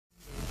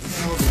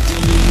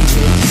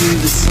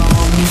song,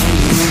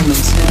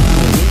 moments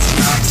now, it's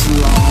not too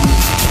long.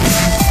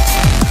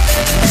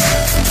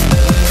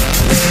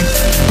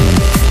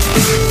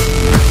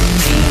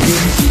 And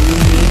if you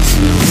need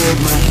to hold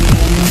my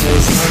hand,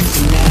 cause our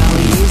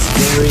finale is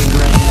very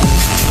grand.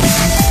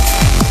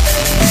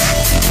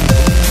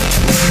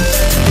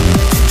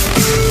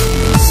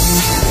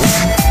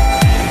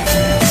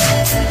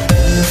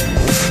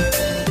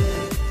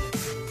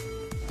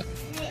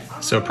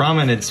 So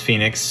Prominence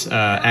Phoenix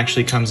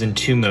actually comes in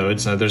 2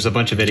 modes. There's a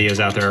bunch of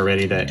videos out there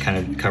already that kind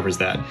of covers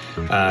that.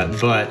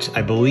 But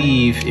I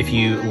believe if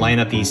you line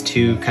up these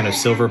 2 kind of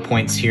silver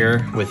points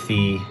here with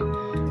the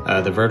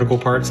vertical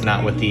parts,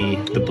 not with the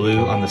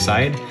blue on the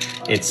side,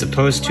 it's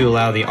supposed to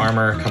allow the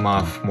armor come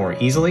off more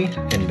easily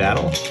in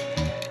battle.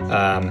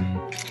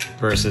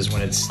 Versus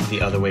when it's the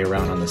other way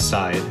around on the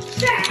side.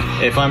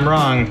 If I'm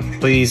wrong,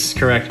 please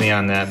correct me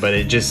on that, but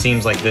it just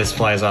seems like this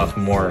flies off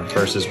more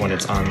versus when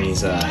it's on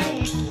these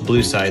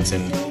blue sides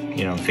and,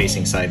 you know,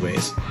 facing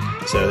sideways.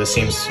 So this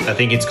seems, I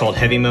think it's called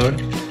heavy mode.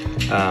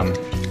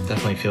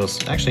 Definitely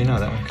feels, actually no,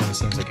 that one kind of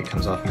seems like it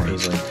comes off more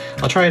easily.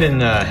 I'll try it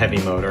in heavy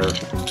mode or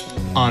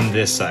on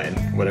this side,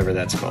 whatever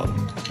that's called.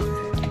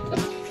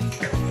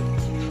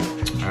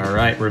 All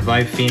right,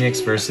 Revive Phoenix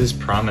versus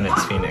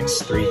Prominence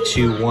Phoenix. 3,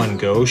 2, 1,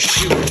 go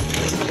shoot!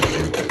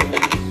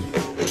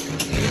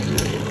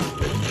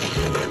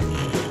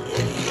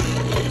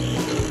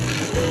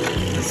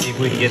 Let's see if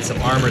we can get some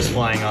armors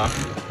flying off.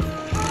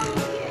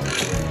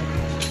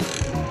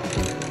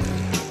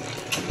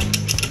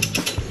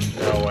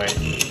 No way.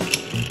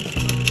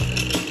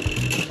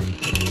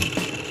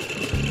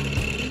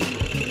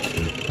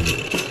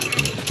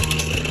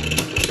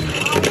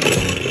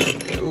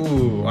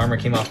 Ooh, armor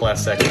came off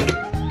last second.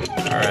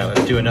 Alright,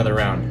 let's do another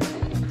round.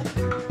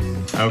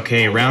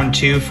 Okay, round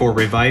 2 for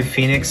Revive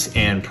Phoenix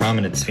and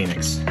Prominence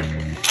Phoenix.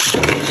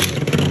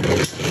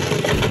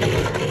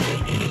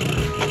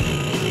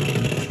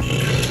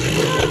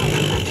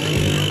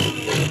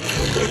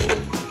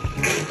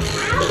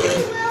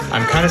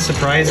 I'm kind of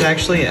surprised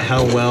actually at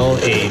how well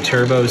a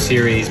Turbo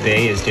Series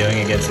Bay is doing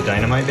against a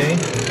Dynamite Bay.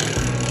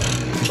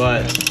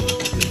 But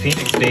the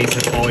Phoenix Bays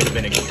have always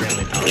been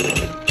extremely powerful.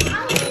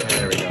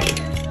 There we go.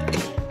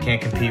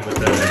 Can't compete with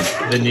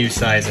the new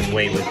size and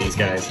weight with these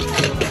guys.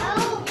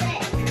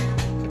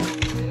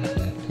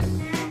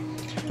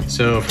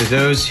 So for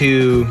those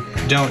who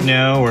don't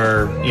know,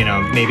 or you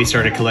know, maybe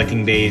started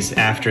collecting bays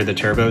after the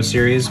Turbo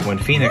series, when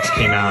Phoenix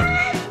came out,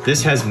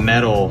 this has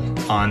metal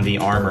on the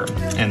armor,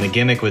 and the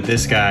gimmick with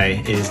this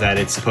guy is that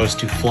it's supposed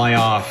to fly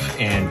off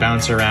and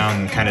bounce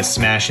around and kind of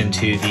smash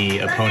into the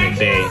opponent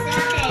bay.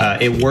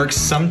 It works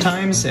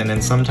sometimes, and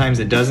then sometimes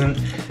it doesn't,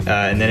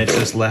 and then it's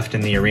just left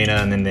in the arena,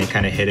 and then they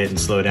kind of hit it and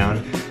slow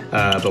down.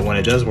 But when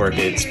it does work,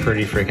 it's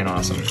pretty freaking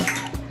awesome.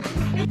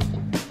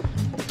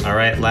 All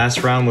right,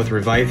 last round with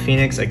Revive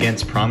Phoenix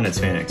against Prominence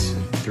Phoenix.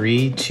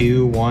 3,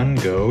 2, 1,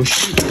 go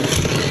shoot!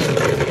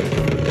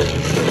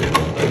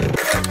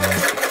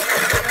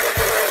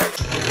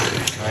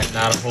 Alright,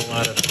 not a whole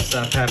lot of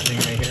stuff happening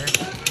right here.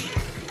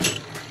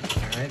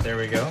 Alright, there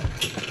we go.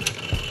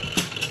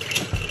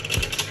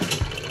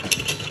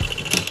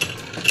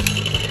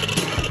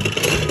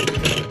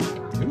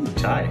 Ooh,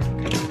 tie.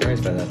 Kind of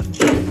surprised by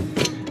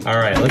that.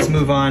 Alright, let's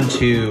move on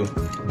to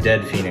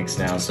Dead Phoenix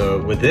now.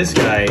 So with this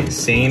guy,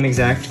 same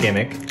exact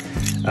gimmick,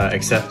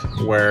 except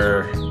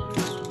where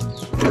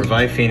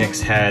Revive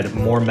Phoenix had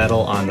more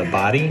metal on the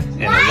body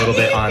and a little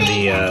bit on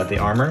the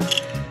armor.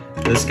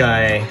 This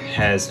guy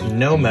has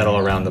no metal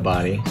around the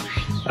body,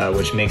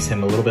 which makes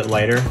him a little bit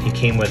lighter. He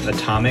came with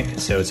Atomic,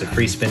 so it's a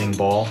free spinning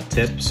ball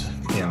tips,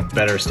 you know,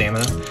 better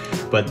stamina.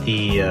 But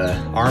the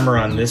armor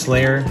on this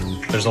layer,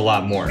 there's a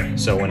lot more.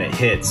 So when it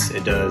hits,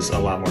 it does a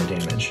lot more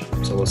damage.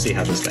 So we'll see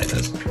how this guy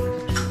does.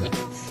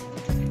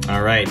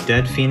 All right,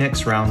 Dead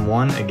Phoenix round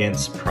 1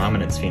 against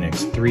Prominence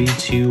Phoenix. 3,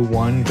 2,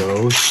 1,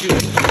 go shoot!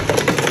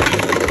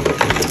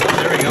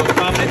 There we go,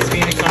 Prominence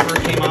Phoenix armor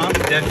came off,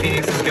 Dead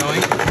Phoenix is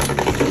going.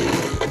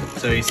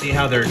 So you see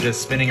how they're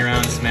just spinning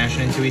around,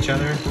 smashing into each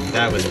other?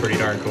 That was pretty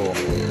darn cool.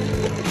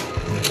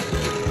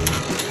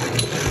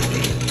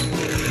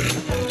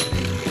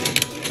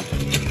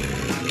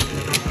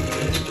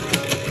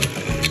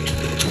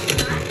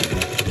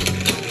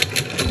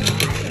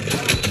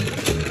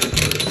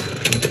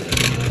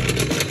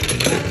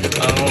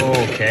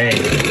 Okay,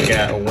 we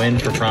got a win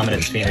for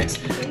Prominence Phoenix.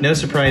 No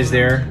surprise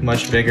there,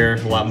 much bigger,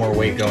 a lot more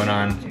weight going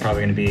on.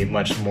 Probably going to be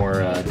much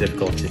more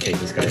difficult to take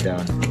this guy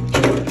down.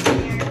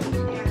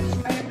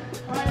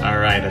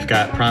 Alright, I've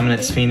got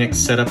Prominence Phoenix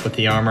set up with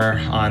the armor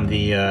on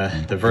the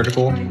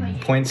vertical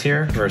points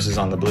here versus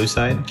on the blue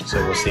side, so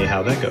we'll see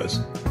how that goes.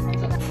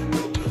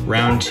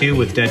 Round 2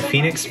 with Dead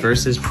Phoenix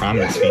versus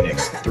Prominence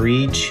Phoenix.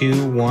 3,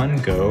 2,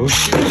 1, go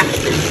shoot!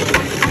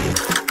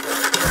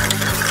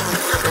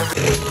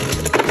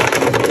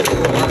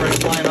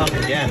 Flying off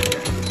again.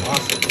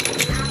 Awesome.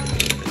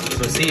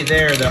 So see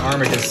there, the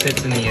armor just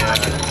sits in the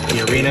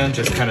arena,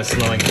 just kind of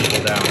slowing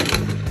people down.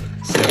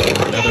 So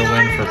another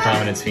win for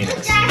Prominence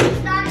Phoenix.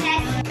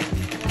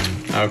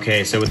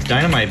 Okay, so with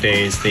Dynamite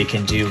bays, they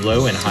can do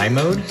low and high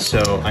mode,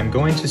 so I'm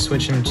going to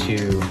switch them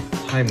to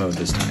high mode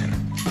this time.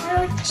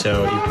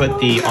 So you put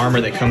the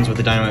armor that comes with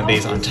the Dynamite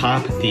bays on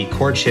top, the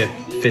core chip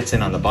fits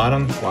in on the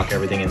bottom, lock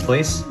everything in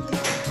place.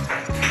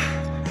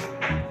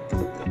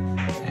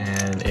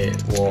 And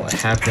it will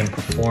have them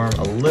perform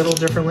a little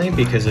differently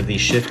because of the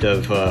shift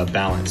of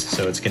balance.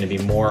 So it's going to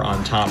be more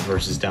on top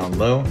versus down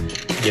low.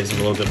 It gives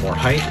them a little bit more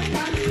height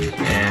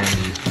and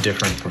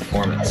different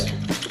performance.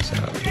 So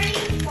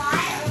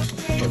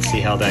let's see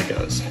how that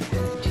goes.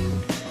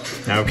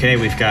 Okay,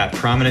 we've got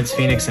Prominence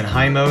Phoenix in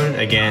high mode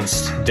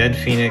against Dead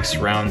Phoenix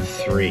round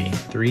 3.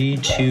 3,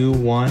 2,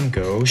 1,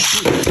 go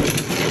shoot.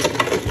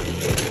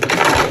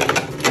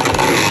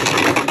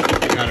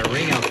 Got a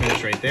ring out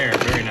finish right there,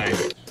 very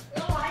nice.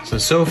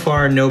 So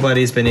far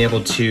nobody's been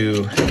able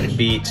to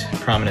beat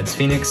Prominence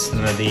Phoenix.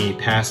 None of the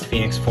past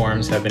Phoenix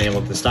forms have been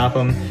able to stop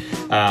him.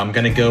 I'm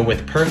gonna go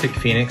with Perfect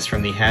Phoenix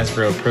from the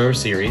Hasbro Pro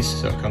series.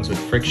 So it comes with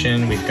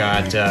friction. We've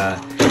got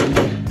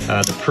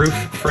the proof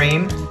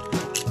frame,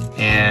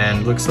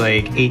 and looks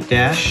like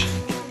 8-dash.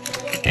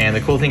 And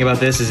the cool thing about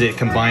this is it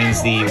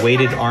combines the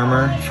weighted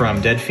armor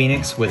from Dead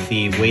Phoenix with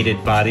the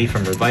weighted body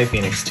from Revive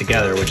Phoenix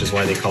together, which is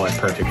why they call it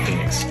Perfect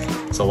Phoenix.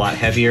 It's a lot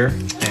heavier,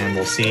 and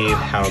we'll see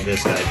how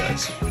this guy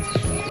does.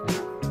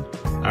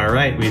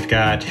 Alright, we've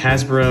got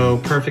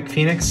Hasbro Perfect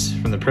Phoenix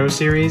from the Pro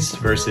Series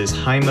versus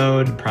High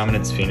Mode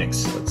Prominence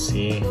Phoenix. Let's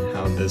see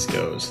how this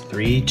goes.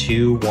 3,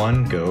 2,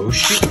 1, go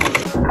shoot!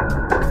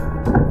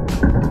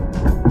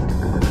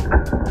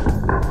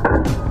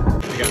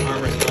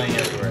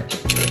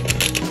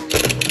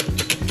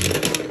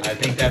 I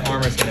think that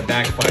armor is going to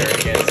backfire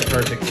against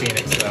Perfect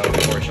Phoenix, though,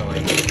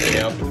 unfortunately.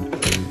 Yep.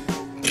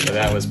 So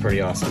that was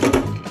pretty awesome.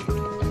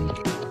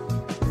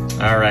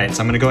 Alright,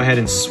 so I'm going to go ahead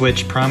and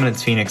switch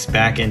Prominence Phoenix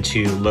back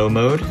into low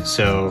mode.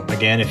 So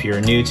again, if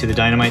you're new to the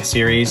Dynamite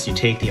series, you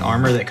take the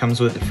armor that comes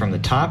with it from the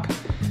top,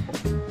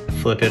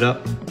 flip it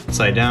up,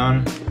 upside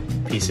down,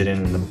 piece it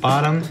in the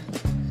bottom,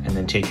 and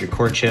then take your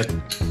core chip,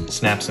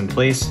 snaps in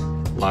place,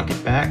 lock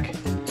it back,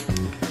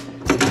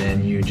 and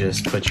then you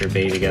just put your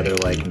bay together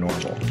like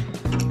normal.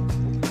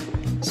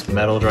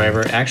 Metal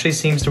driver actually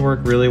seems to work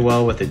really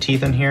well with the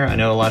teeth in here. I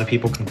know a lot of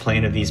people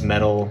complain of these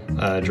metal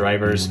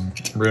drivers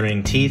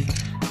ruining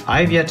teeth.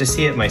 I've yet to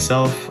see it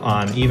myself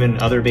on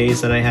even other bays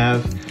that I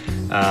have.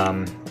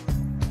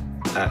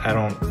 I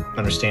don't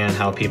understand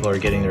how people are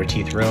getting their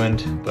teeth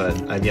ruined,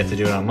 but I've yet to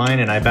do it on mine,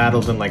 and I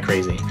battled them like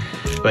crazy.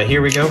 But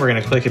here we go, we're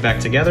gonna click it back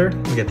together.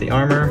 We get the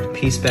armor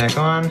piece back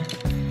on.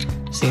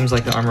 Seems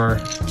like the armor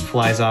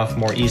flies off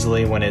more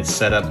easily when it's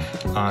set up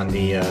on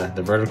the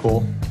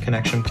vertical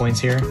connection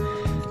points here.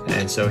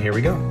 And so here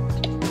we go.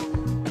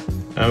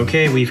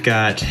 Okay, we've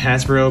got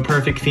Hasbro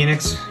Perfect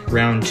Phoenix,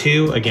 round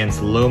 2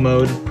 against low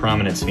mode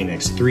Prominence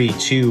Phoenix. 3,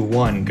 2,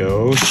 1,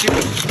 go shoot!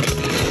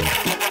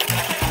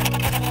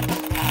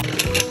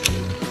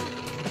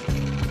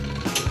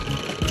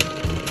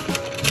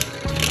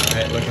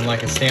 Alright, looking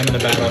like a stamina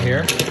battle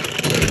here.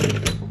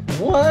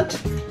 What?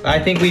 I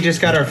think we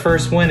just got our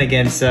first win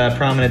against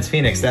Prominence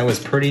Phoenix. That was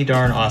pretty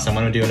darn awesome.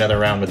 I'm gonna do another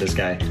round with this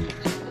guy.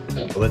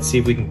 Let's see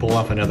if we can pull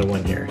off another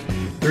one here.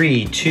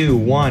 3, 2,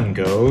 1,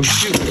 go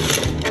shoot!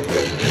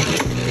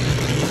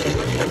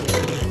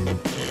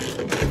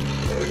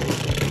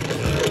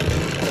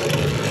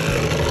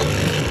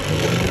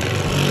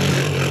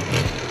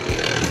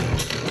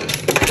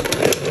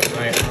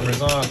 Alright,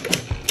 armor's off.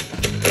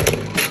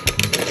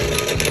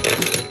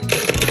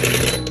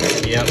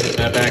 Yep,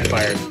 that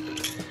backfired.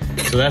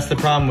 So that's the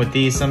problem with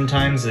these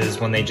sometimes, is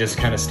when they just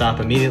kind of stop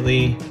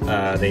immediately,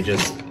 they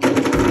just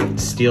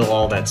steal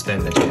all that spin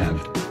that you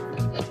have.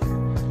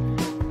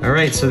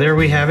 Alright, so there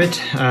we have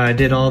it. I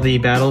did all the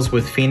battles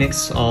with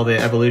Phoenix, all the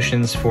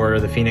evolutions for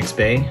the Phoenix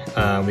Bay.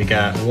 We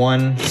got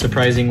one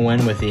surprising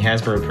win with the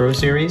Hasbro Pro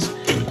Series.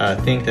 I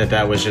think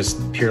that was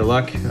just pure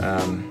luck.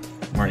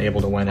 Weren't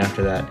able to win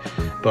after that.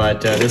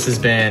 But this has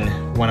been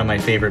one of my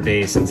favorite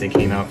bays since they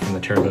came out from the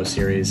Turbo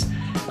Series.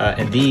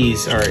 And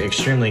these are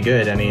extremely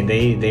good. I mean,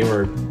 they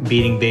were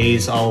beating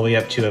bays all the way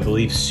up to, I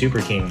believe, Super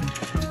King.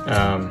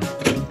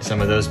 Some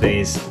of those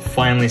bays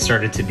finally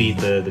started to beat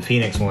the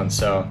Phoenix ones.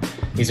 So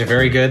these are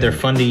very good, they're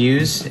fun to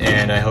use,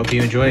 and I hope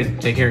you enjoyed.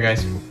 Take care,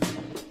 guys.